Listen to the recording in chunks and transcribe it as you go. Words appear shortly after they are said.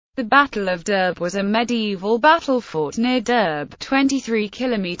The Battle of Durbe was a medieval battle fought near Durbe, 23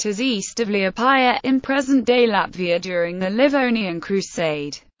 kilometers east of Liepaja, in present-day Latvia during the Livonian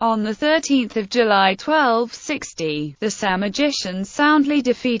Crusade. On 13 July 1260, the Samogitians soundly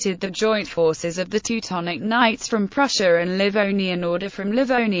defeated the joint forces of the Teutonic Knights from Prussia and Livonian Order from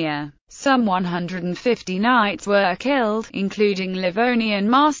Livonia. Some 150 knights were killed, including Livonian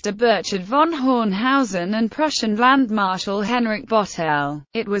Master Burchard von Hornhausen and Prussian Land Marshal Henrik Bottel.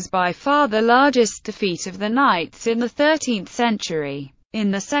 It was by far the largest defeat of the knights in the 13th century.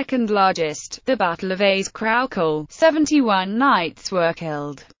 In the second largest, the Battle of Aiskraukel, 71 knights were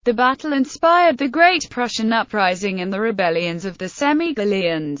killed. The battle inspired the Great Prussian Uprising and the rebellions of the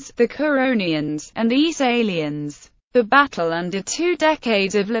Semi-Galileans, the Curonians, and the Isalians. The battle ended 2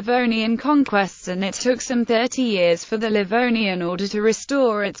 decades of Livonian conquests, and it took some 30 years for the Livonian Order to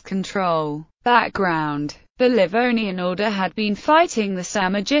restore its control. Background: the Livonian Order had been fighting the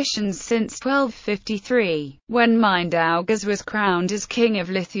Samogitians since 1253, when Mindaugas was crowned as King of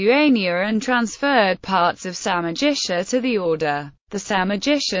Lithuania and transferred parts of Samogitia to the Order. The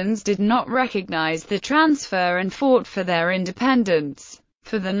Samogitians did not recognize the transfer and fought for their independence.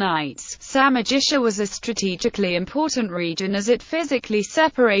 For the knights, Samogitia was a strategically important region as it physically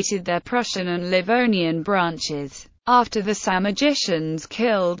separated their Prussian and Livonian branches. After the Samogitians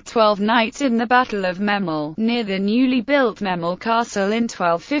killed 12 knights in the Battle of Memel, near the newly built Memel Castle in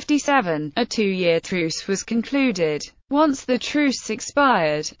 1257, a 2-year truce was concluded. Once the truce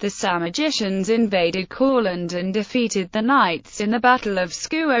expired, the Samogitians invaded Courland and defeated the knights in the Battle of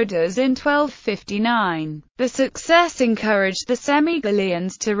Skuodas in 1259. The success encouraged the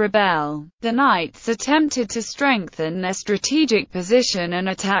Semi-Galileans to rebel. The knights attempted to strengthen their strategic position and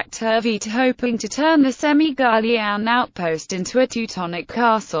attacked Hervita, hoping to turn the Semi-Galilean outpost into a Teutonic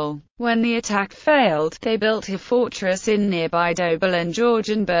castle. When the attack failed, they built a fortress in nearby Dobel and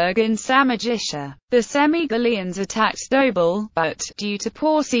Georgenberg in Samogitia. The Semi-Galileans attacked Dobel, but, due to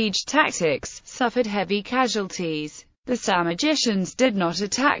poor siege tactics, suffered heavy casualties. The Samogitians did not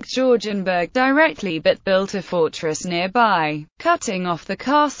attack Georgenberg directly but built a fortress nearby, cutting off the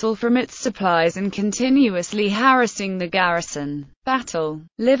castle from its supplies and continuously harassing the garrison. Battle: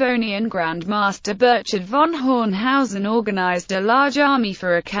 Livonian Grand Master Burchard von Hornhausen organized a large army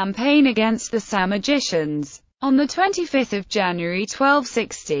for a campaign against the Samogitians. On 25 January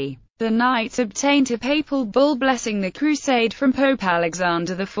 1260, the knights obtained a papal bull blessing the crusade from Pope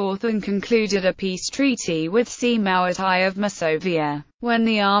Alexander IV and concluded a peace treaty with Siemautai of Masovia. When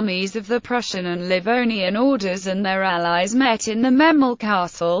the armies of the Prussian and Livonian orders and their allies met in the Memel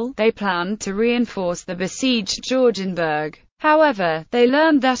Castle, they planned to reinforce the besieged Georgenberg. However, they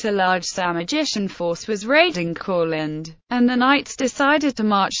learned that a large Samogitian force was raiding Courland, and the knights decided to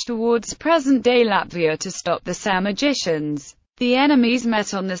march towards present-day Latvia to stop the Samogitians. The enemies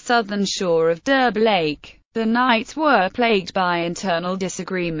met on the southern shore of Durbe Lake. The knights were plagued by internal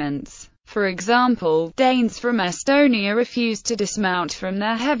disagreements. For example, Danes from Estonia refused to dismount from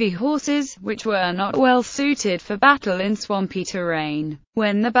their heavy horses, which were not well suited for battle in swampy terrain.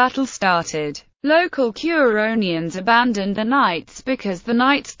 When the battle started, local Curonians abandoned the knights because the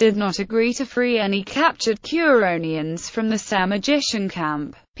knights did not agree to free any captured Curonians from the Samogitian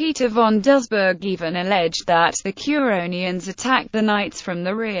camp. Peter von Delsberg even alleged that the Curonians attacked the knights from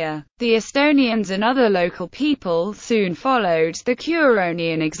the rear. The Estonians and other local people soon followed the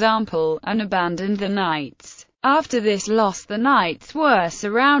Curonian example, and abandoned the knights. After this loss, the knights were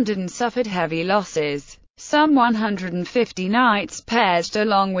surrounded and suffered heavy losses. Some 150 knights perished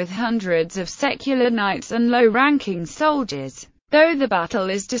along with hundreds of secular knights and low-ranking soldiers. Though the battle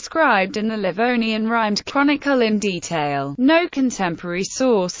is described in the Livonian rhymed chronicle in detail, no contemporary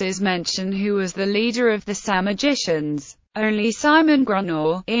sources mention who was the leader of the Samogitians. Only Simon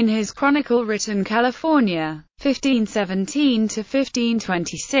Grunor, in his chronicle written California,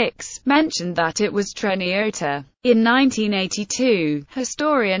 1517–1526, mentioned that it was Treniota. In 1982,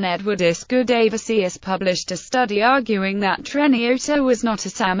 historian Edward Isgudavasius published a study arguing that Treniota was not a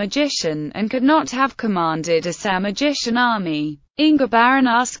Samogitian, and could not have commanded a Samogitian army. Inga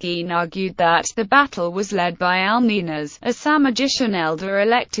Baranowski argued that the battle was led by Alminas, a Samogitian elder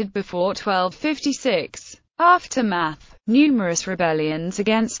elected before 1256. Aftermath: numerous rebellions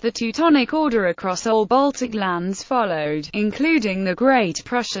against the Teutonic Order across all Baltic lands followed, including the Great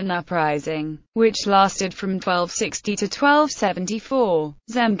Prussian Uprising. which lasted from 1260 to 1274.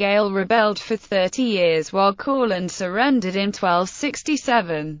 Zemgale rebelled for 30 years while Courland surrendered in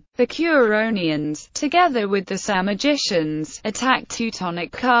 1267. The Curonians, together with the Samogitians, attacked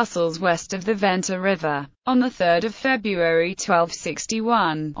Teutonic castles west of the Venta River. On 3 February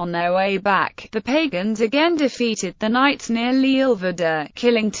 1261, on their way back, the pagans again defeated the knights near Leelverde,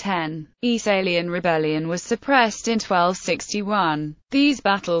 killing 10. Aesalian rebellion was suppressed in 1261. These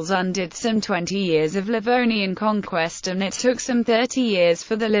battles undid some 20 years of Livonian conquest, and it took some 30 years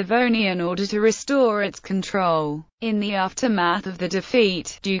for the Livonian order to restore its control. In the aftermath of the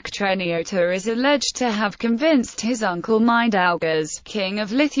defeat, Duke Treniota is alleged to have convinced his uncle Mindaugas, king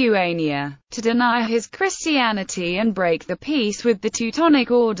of Lithuania, to deny his Christianity and break the peace with the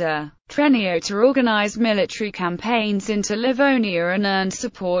Teutonic Order. Treniota organized military campaigns into Livonia and earned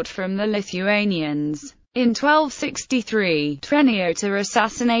support from the Lithuanians. In 1263, Treniota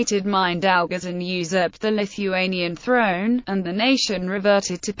assassinated Mindaugas and usurped the Lithuanian throne, and the nation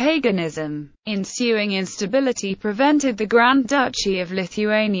reverted to paganism. Ensuing instability prevented the Grand Duchy of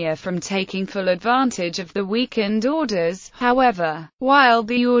Lithuania from taking full advantage of the weakened orders, however, while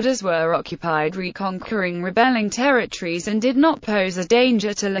the orders were occupied reconquering rebelling territories and did not pose a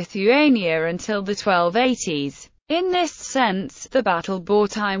danger to Lithuania until the 1280s. In this sense, the battle bore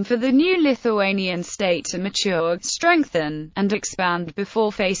time for the new Lithuanian state to mature, strengthen, and expand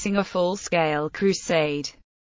before facing a full-scale crusade.